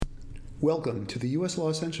Welcome to the U.S.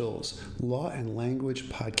 Law Essentials Law and Language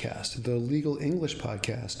Podcast, the legal English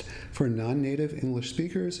podcast for non-native English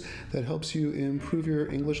speakers that helps you improve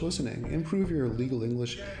your English listening, improve your legal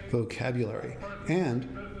English vocabulary,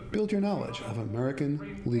 and build your knowledge of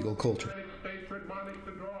American legal culture.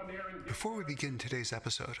 Before we begin today's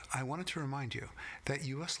episode, I wanted to remind you that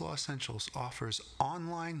U.S. Law Essentials offers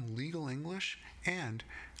online legal English and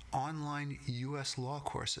online U.S. law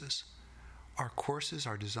courses. Our courses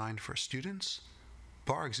are designed for students,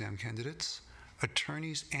 bar exam candidates,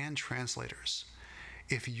 attorneys, and translators.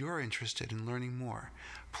 If you're interested in learning more,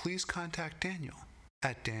 please contact Daniel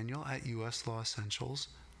at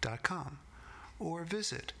daniel@uslawessentials.com or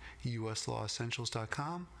visit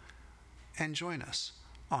uslawessentials.com and join us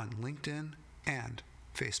on LinkedIn and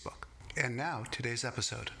Facebook. And now, today's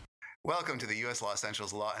episode. Welcome to the U.S. Law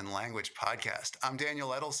Essentials Law and Language Podcast. I'm Daniel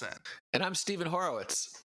Edelson. And I'm Stephen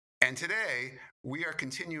Horowitz. And today, we are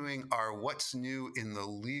continuing our What's New in the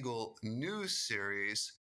Legal News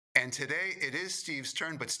series. And today, it is Steve's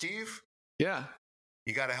turn. But Steve? Yeah?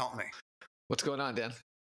 You got to help me. What's going on, Dan?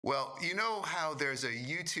 Well, you know how there's a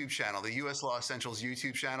YouTube channel, the U.S. Law Essentials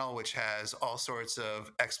YouTube channel, which has all sorts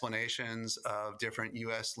of explanations of different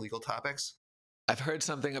U.S. legal topics? I've heard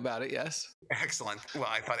something about it, yes. Excellent. Well,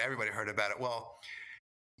 I thought everybody heard about it. Well,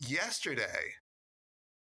 yesterday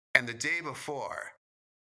and the day before,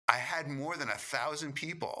 I had more than 1,000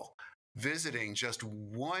 people visiting just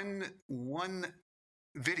one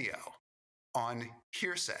video on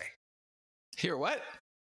hearsay. Hear what?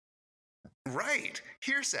 Right,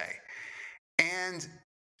 hearsay. And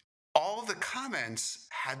all the comments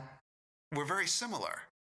were very similar.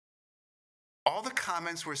 All the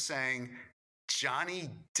comments were saying, Johnny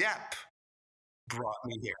Depp brought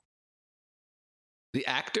me here. The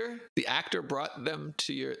actor brought them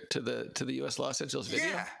to the U.S. Law Essentials video?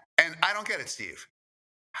 Yeah, and I don't get it, Steve.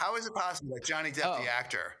 How is it possible that Johnny Depp, the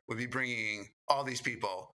actor, would be bringing all these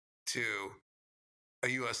people to a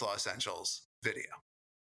U.S. Law Essentials video?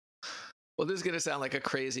 Well, this is going to sound like a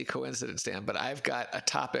crazy coincidence, Dan, but I've got a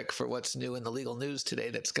topic for what's new in the legal news today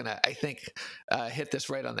that's going to, I think, hit this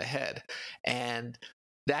right on the head. And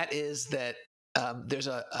that is that there's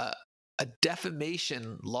a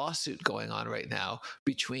defamation lawsuit going on right now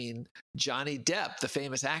between Johnny Depp, the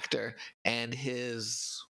famous actor, and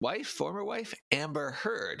his former wife, Amber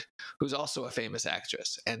Heard, who's also a famous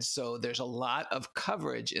actress. And so there's a lot of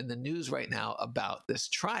coverage in the news right now about this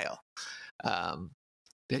trial.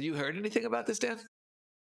 Had you heard anything about this, Dan?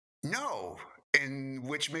 No, and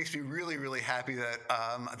which makes me really, really happy that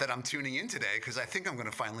I'm tuning in today, because I think I'm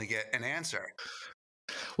going to finally get an answer.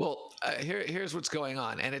 Well, here's what's going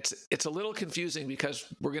on, and it's a little confusing because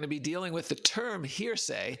we're going to be dealing with the term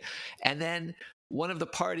hearsay, and then one of the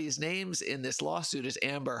parties' names in this lawsuit is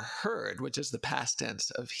Amber Heard, which is the past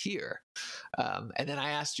tense of hear. And then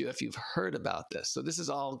I asked you if you've heard about this. So this is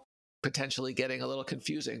all potentially getting a little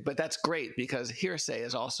confusing, but that's great because hearsay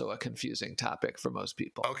is also a confusing topic for most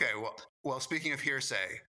people. Okay, well, speaking of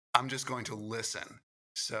hearsay, I'm just going to listen.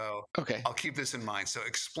 So okay. I'll keep this in mind. So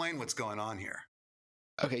explain what's going on here.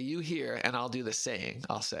 Okay, you hear, and I'll do the saying,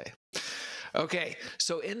 I'll say. Okay,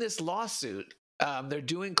 so in this lawsuit, they're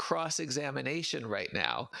doing cross-examination right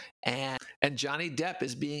now, and Johnny Depp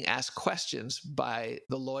is being asked questions by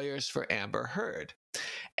the lawyers for Amber Heard.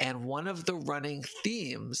 And one of the running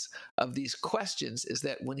themes of these questions is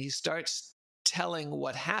that when he starts telling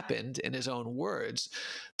what happened in his own words,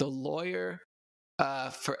 the lawyer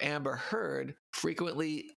for Amber Heard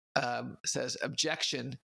frequently says,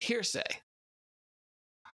 objection, hearsay.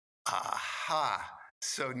 Aha.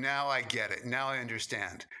 So now I get it. Now I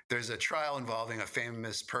understand. There's a trial involving a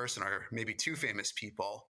famous person, or maybe two famous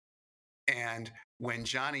people. And when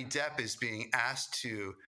Johnny Depp is being asked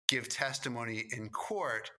to give testimony in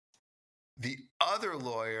court, the other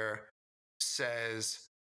lawyer says,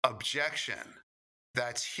 objection.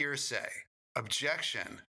 That's hearsay.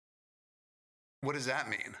 Objection. What does that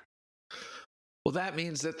mean? Well, that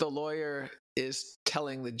means that the lawyer is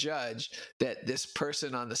telling the judge that this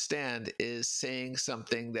person on the stand is saying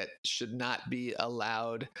something that should not be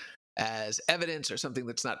allowed as evidence or something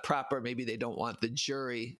that's not proper. Maybe they don't want the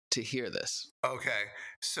jury to hear this. Okay.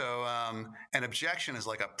 So an objection is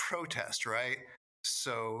like a protest, right?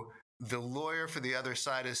 So the lawyer for the other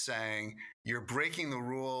side is saying, you're breaking the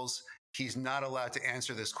rules. He's not allowed to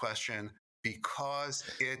answer this question because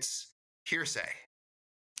it's hearsay.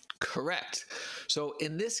 Correct. So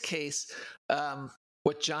in this case,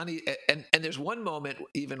 what Johnny and there's one moment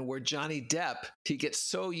even where Johnny Depp, he gets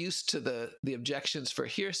so used to the objections for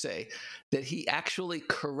hearsay that he actually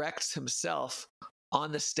corrects himself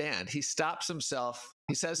on the stand. He stops himself.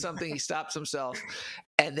 He says something. He stops himself,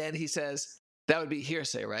 And then he says, that would be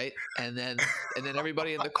hearsay, right? And then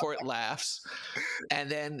everybody in the court laughs. And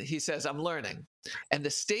then he says, I'm learning. And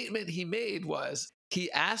the statement he made was, he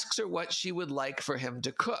asks her what she would like for him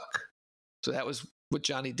to cook. So that was what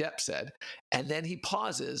Johnny Depp said. And then he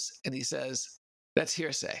pauses and he says, that's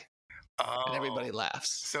hearsay. And everybody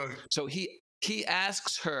laughs. So he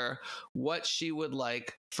asks her what she would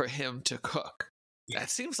like for him to cook.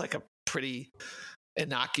 That seems like a pretty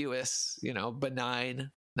innocuous,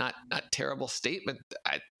 benign, not terrible statement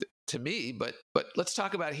to me, but let's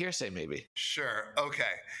talk about hearsay maybe. Sure. Okay.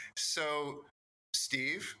 So,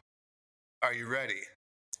 Steve, are you ready?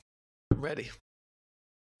 I'm ready.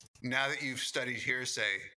 Now that you've studied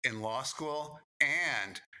hearsay in law school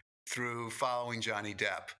and through following Johnny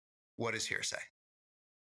Depp, what is hearsay?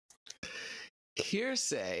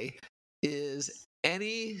 Hearsay is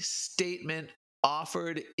any statement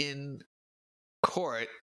offered in court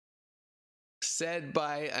said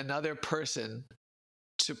by another person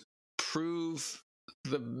to prove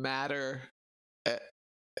the matter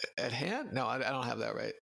at hand. No, I don't have that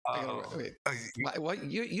right. What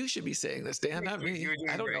you should be saying this, Dan, not me.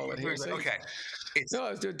 I don't know what hearsay. Okay. No,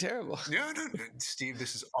 I was doing terrible. No, Steve,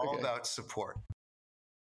 this is all about support.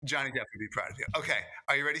 Johnny Depp would be proud of you. Okay,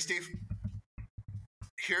 are you ready, Steve?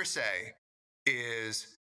 Hearsay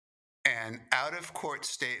is an out-of-court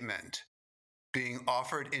statement being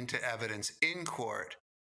offered into evidence in court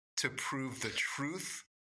to prove the truth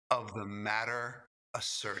of the matter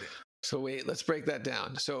asserted. So wait, let's break that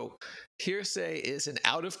down. So hearsay is an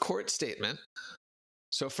out-of-court statement.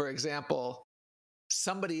 So for example,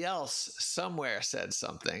 somebody else somewhere said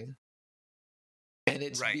something, and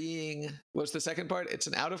it's what's the second part? It's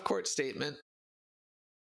an out-of-court statement.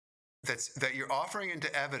 That you're offering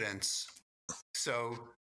into evidence. So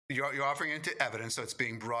you're offering into evidence, so it's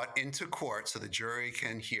being brought into court so the jury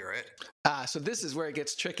can hear it. So this is where it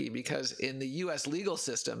gets tricky, because in the U.S. legal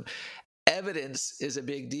system, evidence is a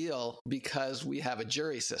big deal because we have a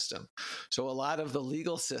jury system. So a lot of the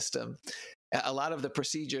legal system, a lot of the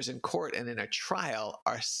procedures in court and in a trial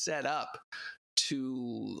are set up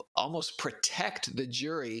to almost protect the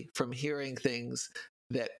jury from hearing things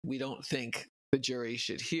that we don't think the jury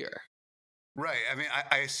should hear. Right. I mean,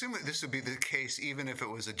 I assume that this would be the case even if it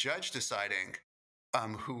was a judge deciding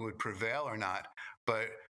who would prevail or not. But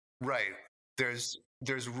there's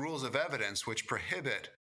rules of evidence which prohibit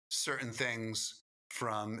certain things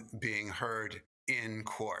from being heard in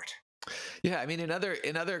court. Yeah, I mean, in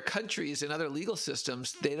other countries, in other legal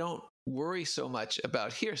systems, they don't worry so much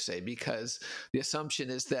about hearsay because the assumption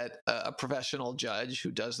is that a professional judge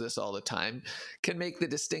who does this all the time can make the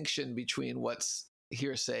distinction between what's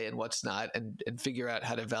hearsay and what's not, and figure out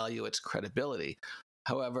how to value its credibility.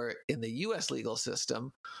 However, in the U.S. legal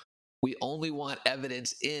system, we only want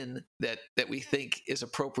evidence in that we think is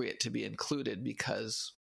appropriate to be included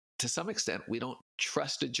because, to some extent, we don't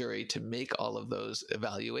trust a jury to make all of those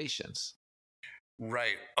evaluations.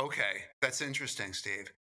 Right. Okay. That's interesting, Steve.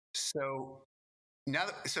 So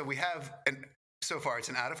we have, so far it's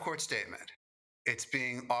an out-of-court statement. It's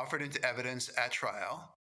being offered into evidence at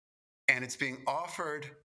trial, and it's being offered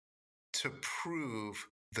to prove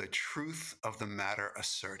the truth of the matter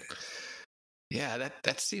asserted. Yeah,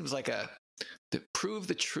 that seems like to prove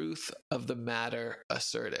the truth of the matter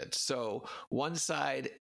asserted. So one side,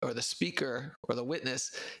 or the speaker or the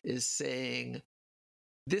witness, is saying,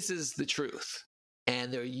 this is the truth.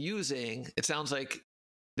 And it sounds like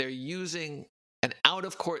they're using an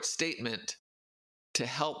out-of-court statement to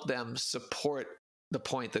help them support the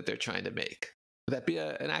point that they're trying to make. Would that be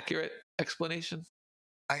an accurate explanation?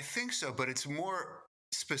 I think so, but it's more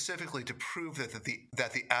specifically to prove that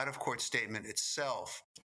the out-of-court statement itself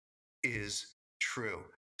is true.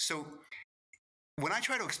 So when I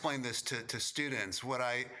try to explain this to students, what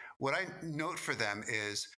I note for them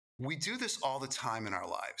is we do this all the time in our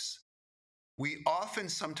lives. We often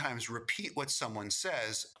sometimes repeat what someone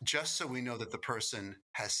says just so we know that the person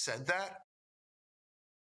has said that.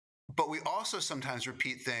 But we also sometimes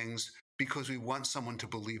repeat things because we want someone to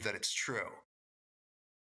believe that it's true.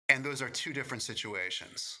 And those are two different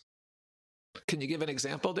situations. Can you give an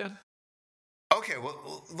example, Dan? Okay,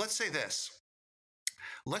 well, let's say this.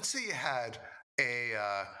 Let's say you had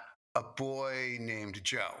a boy named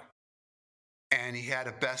Joe, and he had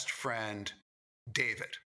a best friend, David.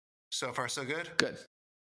 So far, so good? Good.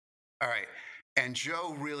 All right. And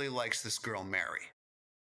Joe really likes this girl, Mary.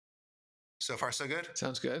 So far, so good?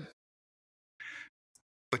 Sounds good.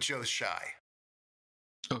 But Joe's shy.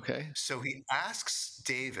 Okay. So he asks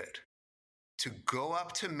David to go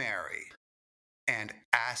up to Mary and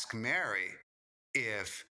ask Mary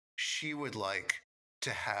if she would like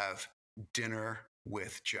to have dinner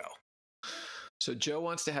with Joe. So Joe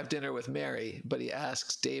wants to have dinner with Mary, but he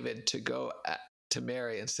asks David to go to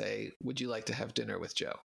Mary and say, would you like to have dinner with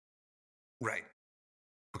Joe? Right.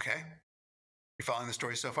 Okay. You following the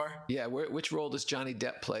story so far? Yeah. Which role does Johnny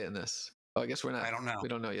Depp play in this? Oh, I guess we're not. I don't know. We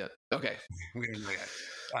don't know yet. Okay. We don't know yet.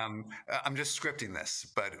 I'm just scripting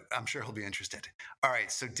this, but I'm sure he'll be interested. All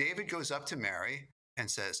right. So David goes up to Mary and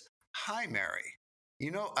says, "Hi, Mary.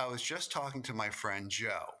 You know, I was just talking to my friend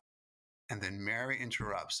Joe." And then Mary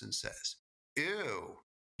interrupts and says, "Ew,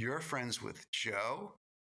 you're friends with Joe?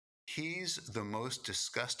 He's the most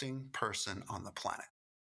disgusting person on the planet."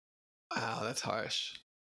 Wow, that's harsh.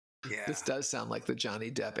 Yeah. This does sound like the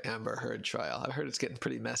Johnny Depp Amber Heard trial. I've heard it's getting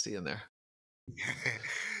pretty messy in there.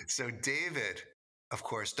 So David, of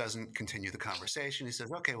course, doesn't continue the conversation. He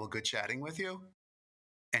says, "Okay, well, good chatting with you."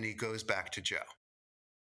 And he goes back to Joe.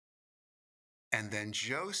 And then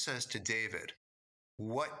Joe says to David,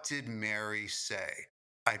 "What did Mary say?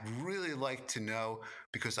 I'd really like to know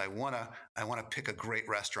because I wanna pick a great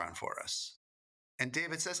restaurant for us." And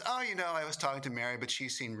David says, "Oh, you know, I was talking to Mary, but she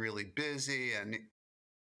seemed really busy." And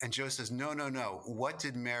Joe says, "No, no, no. What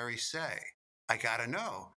did Mary say? I gotta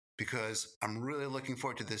know because I'm really looking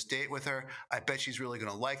forward to this date with her. I bet she's really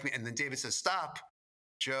gonna like me." And then David says, "Stop,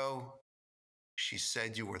 Joe. She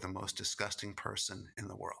said you were the most disgusting person in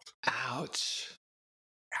the world." Ouch.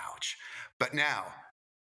 Ouch. But now,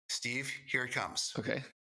 Steve, here it comes. Okay.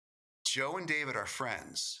 Joe and David are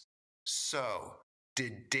friends. So,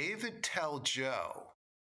 did David tell Joe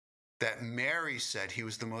that Mary said he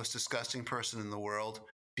was the most disgusting person in the world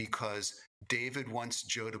because David wants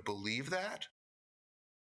Joe to believe that?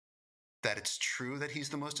 That it's true that he's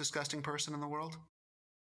the most disgusting person in the world?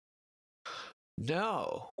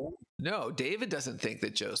 No, David doesn't think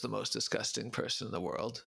that Joe's the most disgusting person in the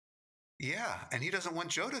world. Yeah, and he doesn't want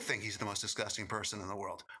Joe to think he's the most disgusting person in the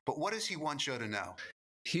world. But what does he want Joe to know?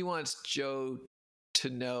 He wants Joe to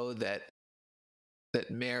know that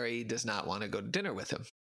Mary does not want to go to dinner with him.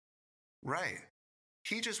 Right.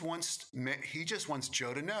 He just wants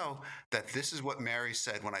Joe to know that this is what Mary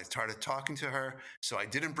said when I started talking to her. So I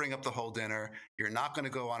didn't bring up the whole dinner. You're not going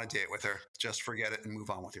to go on a date with her. Just forget it and move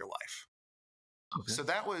on with your life. Okay. So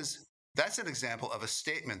that's an example of a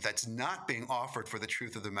statement that's not being offered for the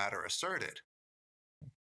truth of the matter asserted.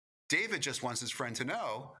 David just wants his friend to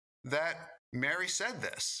know that Mary said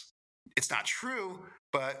this. It's not true,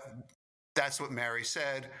 but that's what Mary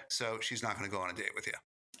said. So she's not going to go on a date with you.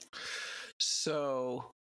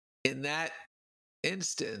 So in that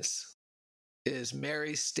instance, is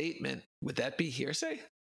Mary's statement, would that be hearsay?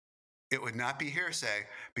 It would not be hearsay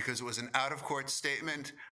because it was an out-of-court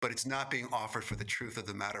statement, but it's not being offered for the truth of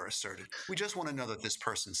the matter asserted. We just want to know that this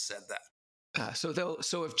person said that.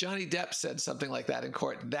 So if Johnny Depp said something like that in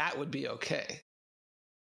court, that would be okay.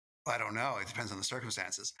 I don't know. It depends on the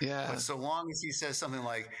circumstances. Yeah. But so long as he says something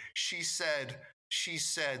like, she said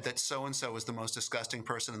that so-and-so was the most disgusting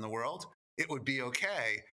person in the world, it would be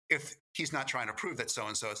okay if he's not trying to prove that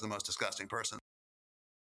so-and-so is the most disgusting person.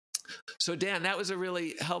 So, Dan, that was a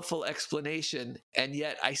really helpful explanation. And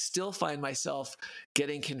yet I still find myself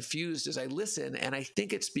getting confused as I listen. And I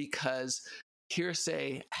think it's because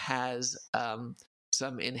hearsay has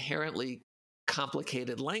some inherently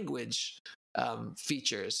complicated language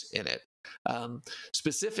features in it.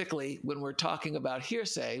 Specifically, when we're talking about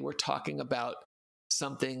hearsay, we're talking about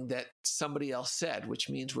something that somebody else said, which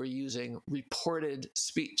means we're using reported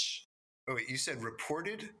speech. Oh, wait, you said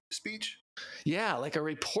reported speech? Yeah, like a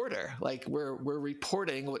reporter, like we're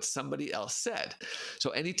reporting what somebody else said.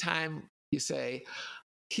 So anytime you say,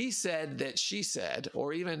 he said that she said,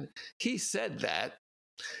 or even he said that,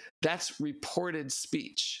 that's reported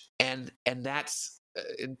speech. And that's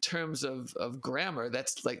in terms of grammar,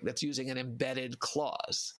 that's using an embedded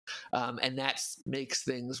clause. And that makes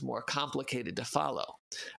things more complicated to follow.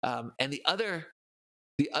 And the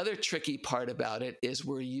other tricky part about it is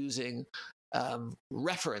we're using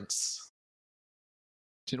reference.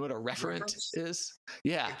 Do you know what a referent is?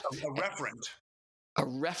 Yeah. A referent. A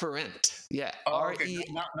referent. Yeah. Oh, okay.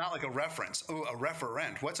 Not like a reference. Oh, a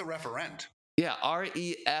referent. What's a referent? Yeah.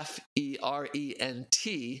 REFERENT.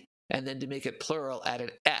 And then to make it plural, add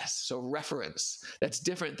an S. So reference. That's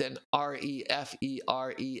different than REFERENCE,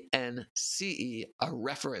 a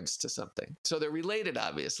reference to something. So they're related,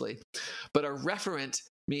 obviously. But a referent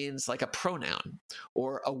means like a pronoun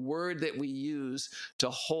or a word that we use to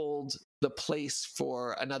hold the place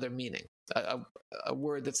for another meaning, a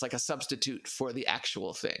word that's like a substitute for the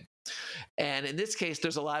actual thing. And in this case,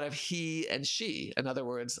 there's a lot of he and she. In other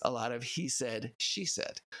words, a lot of he said, she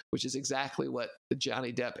said, which is exactly what the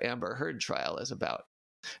Johnny Depp Amber Heard trial is about.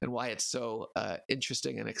 and why it's so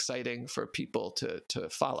interesting and exciting for people to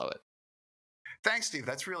follow it. Thanks, Steve.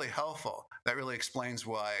 That's really helpful. That really explains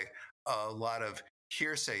why a lot of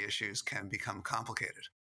hearsay issues can become complicated.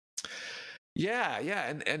 Yeah,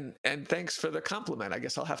 and thanks for the compliment. I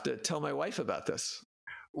guess I'll have to tell my wife about this.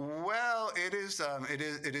 Well, it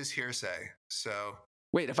is hearsay. So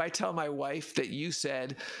Wait, if I tell my wife that you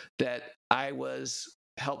said that I was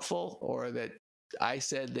helpful, or that I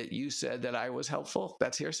said that you said that I was helpful,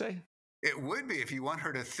 that's hearsay? it would be if you want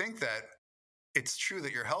her to think that it's true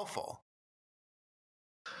that you're helpful.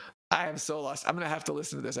 I am so lost. I'm going to have to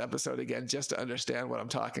listen to this episode again just to understand what I'm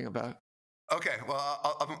talking about. Okay,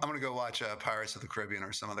 well, I'm going to go watch Pirates of the Caribbean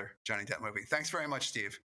or some other Johnny Depp movie. Thanks very much,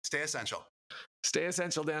 Steve. Stay essential. Stay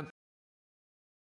essential, Dan.